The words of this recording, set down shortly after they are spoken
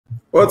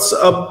What's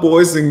up,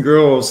 boys and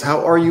girls?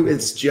 How are you?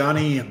 It's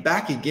Johnny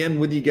back again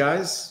with you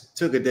guys.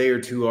 Took a day or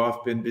two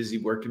off, been busy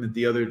working at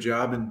the other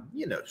job and,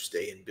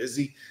 staying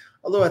busy.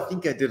 Although I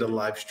think I did a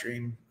live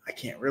stream. I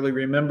can't really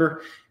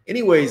remember.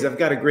 Anyways, I've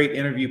got a great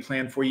interview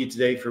planned for you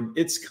today from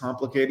It's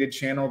Complicated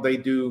channel. They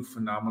do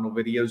phenomenal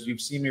videos.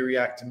 You've seen me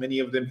react to many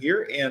of them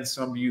here, and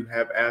some of you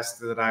have asked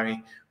that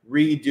I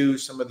redo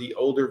some of the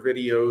older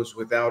videos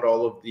without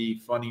all of the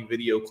funny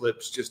video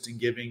clips, just in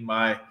giving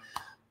my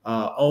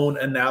own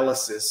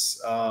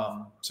analysis.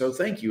 So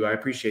thank you. I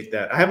appreciate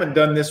that. I haven't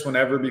done this one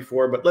ever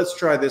before, but let's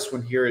try this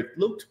one here. It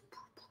looked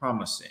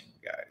promising,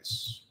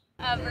 guys.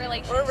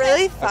 We're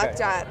really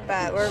fucked up,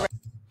 but we're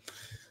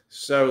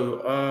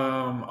so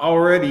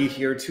already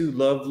here, two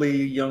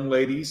lovely young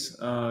ladies,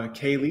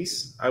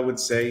 Kaylee's. I would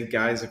say,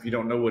 guys, if you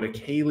don't know what a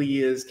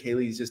Kaylee is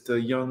just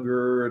a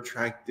younger,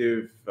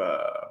 attractive,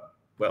 well,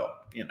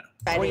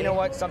 Well, you know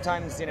what?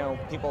 Sometimes,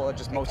 people are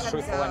just most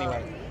truthful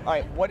anyway. All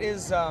right, what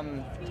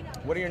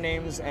are your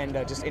names? And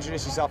just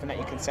introduce yourself and that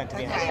you consent to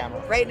be on the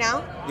camera. right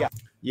now. Yeah.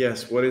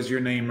 Yes, what is your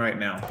name right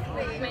now?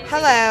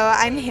 Hello,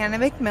 I'm Hannah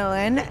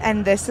McMillan,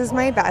 and this is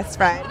my best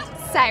friend.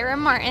 Syra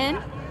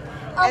Martin.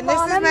 And this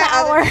is my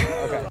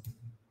other.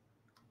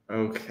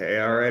 Okay,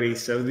 alrighty.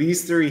 So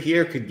these three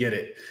here could get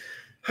it.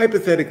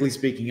 Hypothetically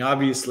speaking,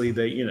 obviously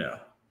they,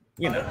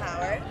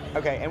 Power.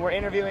 Okay, and we're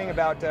interviewing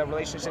about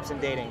relationships and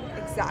dating.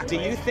 Exactly.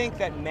 Do you think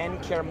that men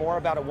care more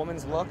about a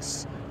woman's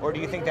looks, or do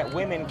you think that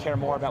women care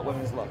more about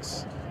women's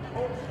looks?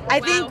 I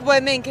think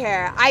women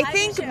care. I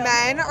think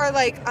men are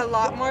like a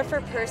lot more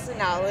for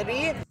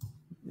personality.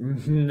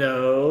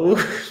 No,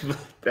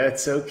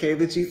 that's okay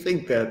that you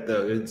think that,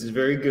 though. It's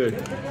very good.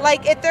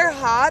 Like if they're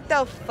hot,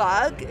 they'll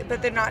fuck,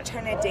 but they're not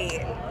trying to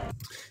date.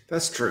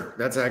 That's true.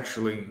 That's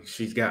actually,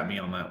 she's got me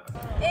on that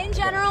one. In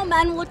general,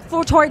 men look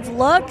towards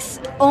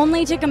looks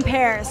only to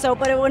compare.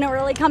 But when it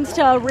really comes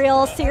to a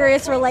real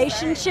serious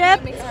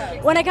relationship,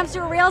 where they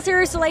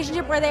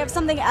have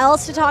something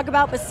else to talk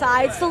about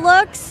besides the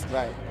looks,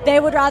 Right.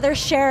 They would rather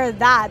share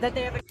that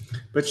they have.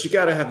 But you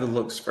got to have the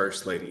looks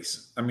first,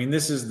 ladies. I mean,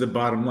 this is the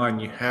bottom line.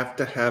 You have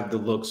to have the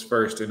looks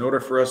first in order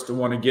for us to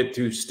want to get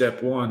to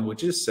step one,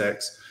 which is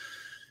sex,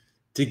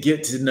 to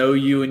get to know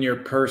you and your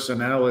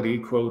personality,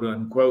 quote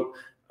unquote.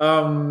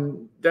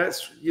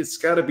 It's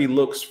got to be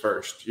looks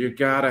first. You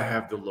got to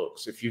have the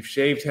looks. If you've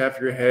shaved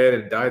half your head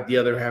and dyed the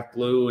other half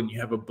blue, and you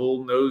have a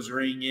bull nose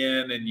ring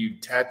in, and you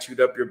tattooed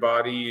up your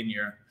body, and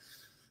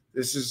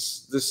this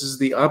is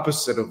the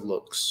opposite of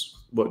looks.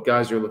 What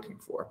guys are looking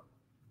for.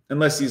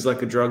 Unless he's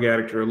like a drug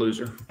addict or a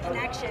loser.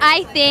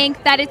 I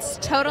think that it's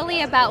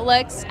totally about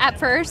looks at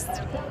first,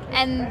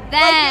 and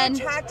then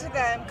you're attracted to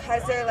them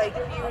because they're like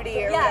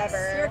beauty or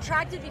whatever. You're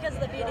attracted because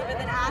of the beauty, but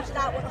then after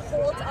that, what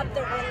holds up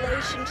the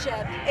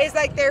relationship is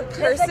like their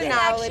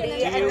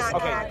personality and not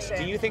okay, connection.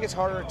 do you think it's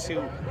harder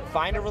to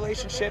find a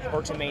relationship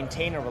or to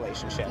maintain a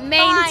relationship?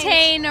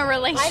 maintain a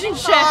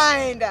relationship.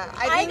 I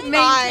think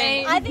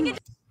maintain. I think it.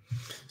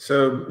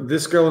 So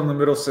this girl in the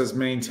middle says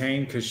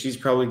maintain because she's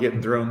probably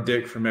getting thrown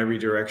dick from every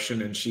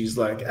direction, and she's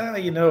like, I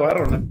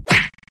don't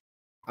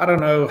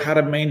know how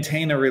to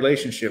maintain a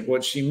relationship.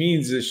 What she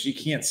means is she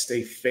can't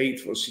stay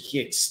faithful. She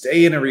can't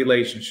stay in a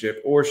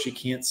relationship, or she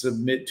can't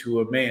submit to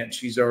a man.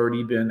 She's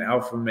already been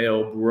alpha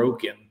male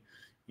broken.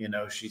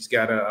 She's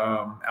got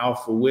a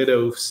alpha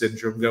widow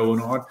syndrome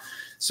going on.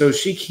 So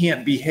she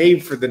can't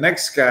behave for the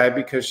next guy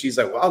because she's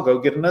like, well, I'll go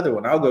get another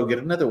one. I'll go get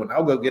another one.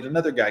 I'll go get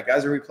another guy.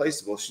 Guys are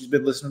replaceable. She's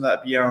been listening to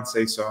that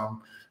Beyonce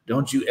song.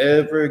 Don't you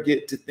ever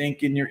get to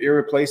thinking you're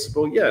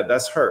irreplaceable? Yeah,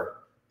 that's her.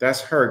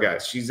 That's her,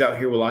 guys. She's out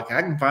here with like,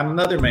 I can find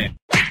another man.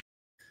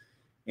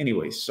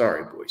 Anyway,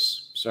 sorry,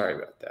 boys. Sorry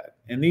about that.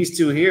 And these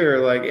two here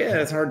are like, yeah,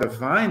 it's hard to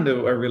find a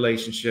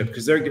relationship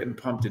because they're getting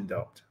pumped and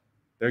dumped.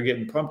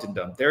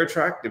 They're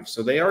attractive.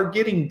 So they are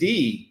getting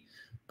D.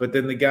 But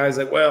then the guy's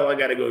like, well, I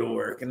got to go to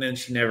work. And then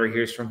she never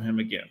hears from him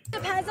again.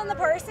 Depends on the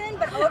person,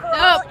 but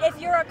overall, if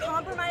you're a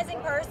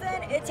compromising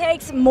person, it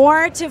takes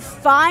more to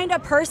find a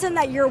person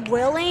that you're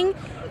willing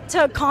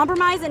to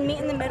compromise and meet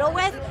in the middle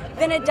with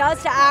than it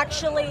does to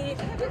actually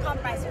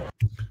compromise with.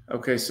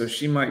 Okay, so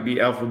she might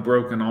be alpha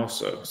broken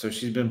also. So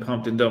she's been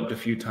pumped and dumped a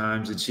few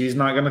times, and she's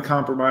not going to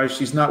compromise.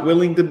 She's not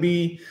willing to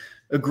be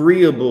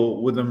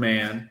agreeable with a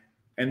man.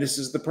 And this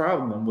is the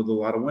problem with a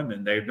lot of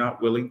women. They're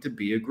not willing to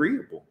be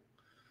agreeable.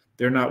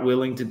 They're not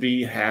willing to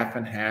be half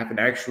and half and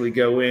actually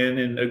go in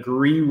and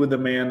agree with a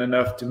man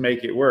enough to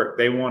make it work.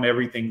 They want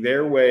everything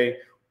their way,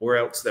 or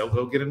else they'll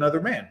go get another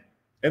man.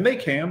 And they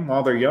can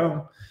while they're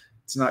young.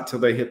 It's not till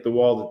they hit the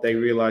wall that they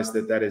realize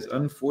that is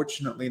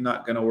unfortunately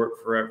not going to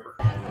work forever.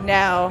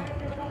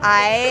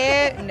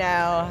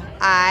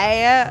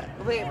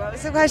 Wait, what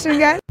was the question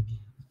again?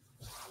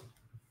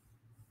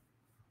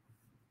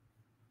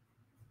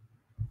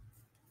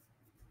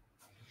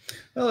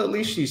 Well, at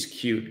least she's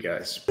cute,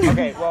 guys.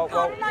 Okay, well.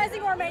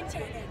 Compromising or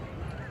maintaining?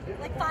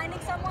 Like finding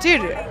someone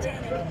Dude. or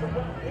maintaining?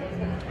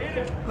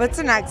 What's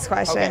the next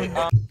question?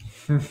 Okay,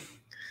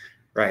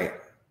 Right.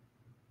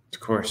 Of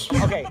course.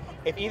 okay,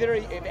 if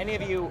any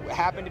of you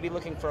happen to be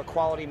looking for a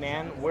quality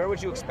man, where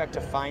would you expect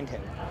to find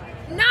him?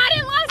 Not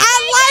in Las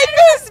LA!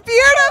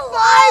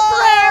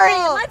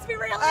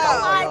 really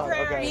Oh, the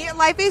library. okay.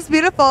 Life is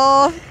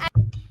beautiful.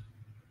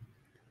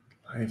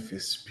 Life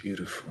is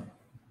beautiful.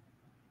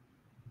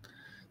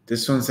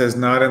 This one says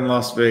not in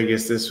Las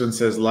Vegas. This one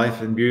says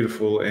life and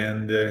beautiful,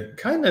 and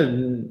kind of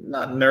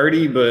not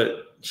nerdy,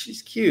 but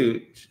she's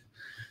cute.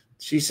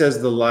 She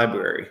says the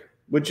library,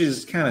 which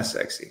is kind of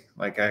sexy.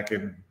 Like I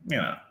can, you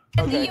know.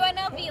 The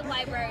UNLV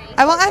library.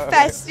 I want a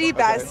festy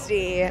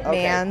bestie,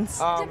 Okay. mans.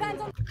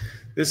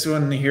 This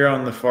one here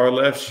on the far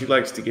left, she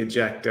likes to get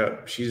jacked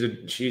up. She's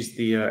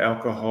the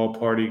alcohol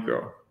party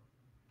girl.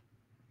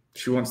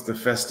 She wants the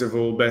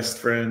festival best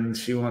friend.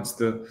 She wants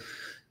the,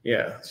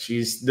 yeah, she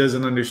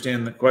doesn't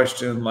understand the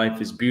question. Life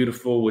is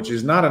beautiful, which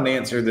is not an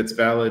answer that's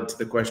valid to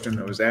the question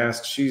that was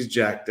asked. She's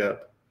jacked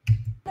up.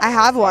 I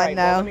have All one right,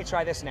 well, let though. me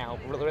try this now,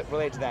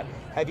 related to that.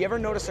 Have you ever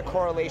noticed a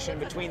correlation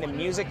between the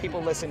music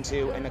people listen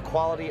to and the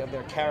quality of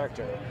their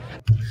character?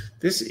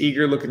 This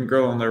eager-looking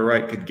girl on the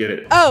right could get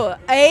it. Oh,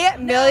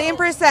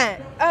 1,000,000%.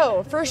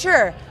 Oh, for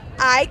sure.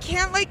 I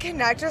can't like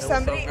connect with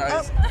somebody.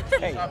 Oh,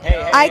 Hey,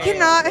 I hey,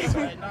 cannot.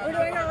 We're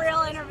doing a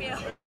real interview.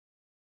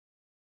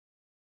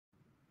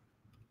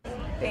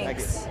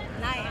 Thanks.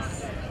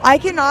 Nice. I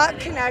cannot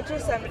connect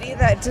with somebody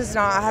that does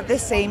not have the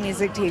same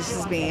music taste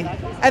as me.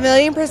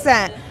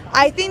 1,000,000%.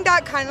 I think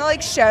that kind of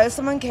like shows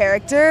someone's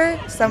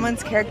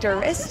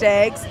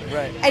characteristics,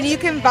 Right. and you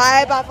can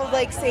vibe off of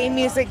like same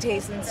music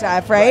taste and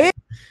stuff, right?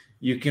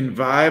 You can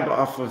vibe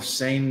off of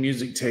same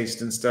music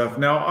taste and stuff.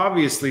 Now,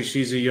 obviously,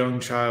 she's a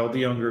young child, a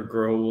younger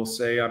girl, we'll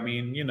say. I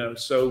mean, you know,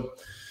 so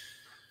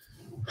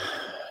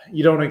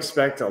you don't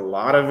expect a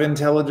lot of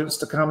intelligence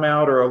to come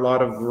out or a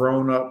lot of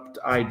grown-up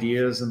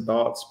ideas and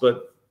thoughts,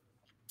 but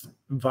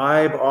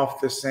vibe off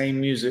the same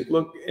music.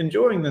 Look,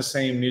 enjoying the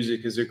same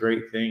music is a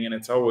great thing, and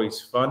it's always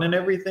fun and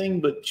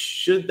everything, but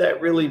should that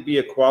really be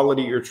a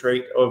quality or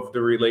trait of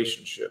the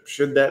relationship?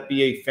 Should that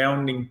be a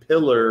founding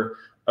pillar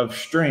of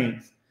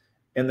strength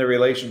in the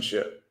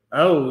relationship?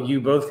 Oh, you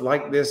both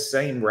like this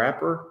same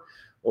rapper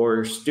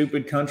or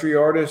stupid country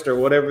artist or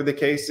whatever the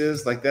case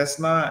is. Like that's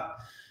not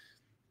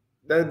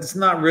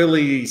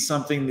really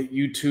something that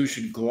you two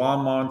should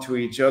glom onto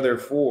each other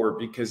for,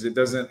 because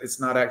it's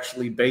not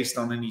actually based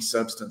on any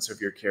substance of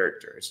your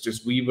character. It's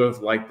just we both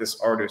like this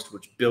artist,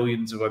 which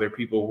billions of other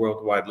people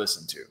worldwide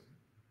listen to.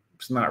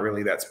 It's not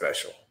really that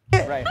special.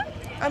 Right.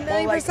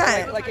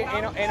 1,000,000%. Like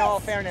in all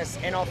fairness,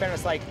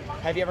 like,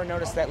 have you ever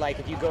noticed that like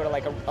if you go to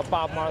like a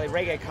Bob Marley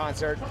reggae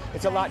concert,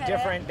 it's a lot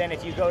different than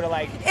if you go to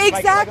like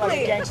Exactly. like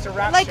a gangster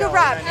rap Like show, a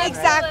rap, you know what I mean?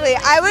 exactly.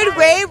 I would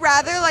way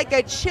rather like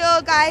a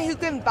chill guy who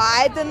can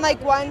vibe than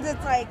like one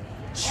that's like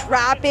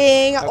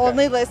trapping,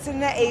 only listen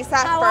to ASAP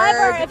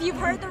However, Ferg. if you've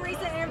heard the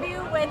recent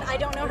interview with, I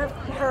don't know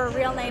her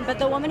real name, but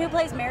the woman who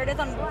plays Meredith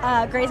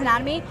on Grey's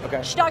Anatomy,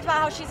 Okay. she talked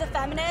about how she's a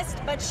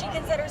feminist, but she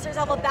considers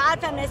herself a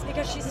bad feminist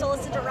because she still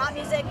listens to rap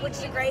music,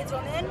 which degrades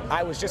women.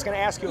 I was just going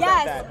to ask you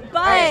Yes, about that.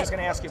 but- I was just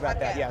going to ask you about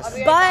that. Yes.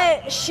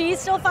 But she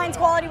still finds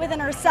quality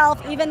within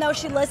herself, even though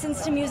she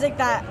listens to music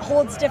that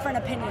holds different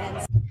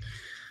opinions.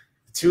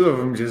 Two of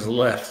them just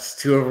left.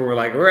 Two of them were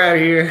like, we're out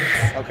of here.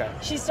 Okay.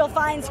 She still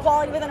finds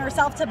quality within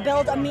herself to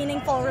build a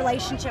meaningful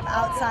relationship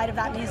outside of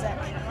that music.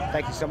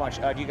 Thank you so much.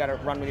 Do you got to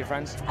run with your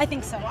friends? I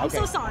think so. I'm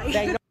so sorry.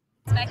 Thank you.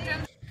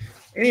 Spectrum.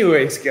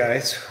 Anyways,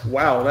 guys,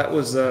 wow, that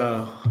was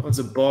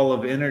a ball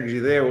of energy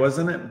there,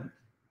 wasn't it?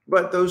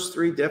 But those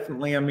three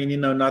definitely, I mean, you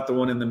know, not the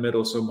one in the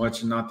middle so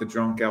much, and not the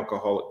drunk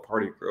alcoholic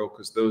party girl,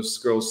 because those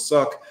girls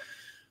suck.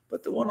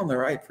 But the one on the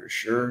right for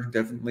sure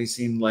definitely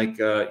seemed like,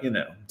 you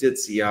know,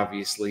 ditzy,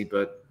 obviously,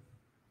 but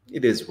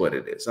it is what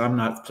it is. I'm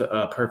not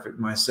perfect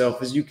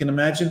myself, as you can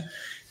imagine.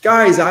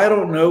 Guys, I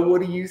don't know.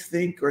 What do you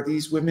think? Are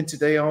these women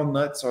today all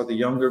nuts? Are the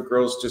younger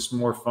girls just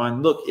more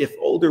fun? Look, if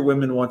older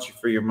women want you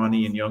for your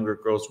money and younger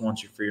girls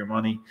want you for your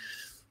money,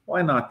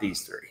 why not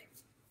these three?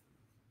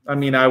 I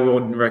mean, I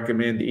wouldn't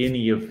recommend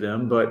any of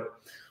them, but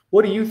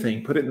what do you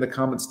think? Put it in the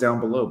comments down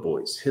below,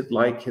 boys. Hit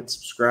like, hit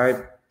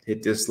subscribe,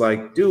 hit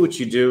dislike, do what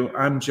you do.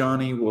 I'm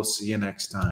Johnny. We'll see you next time.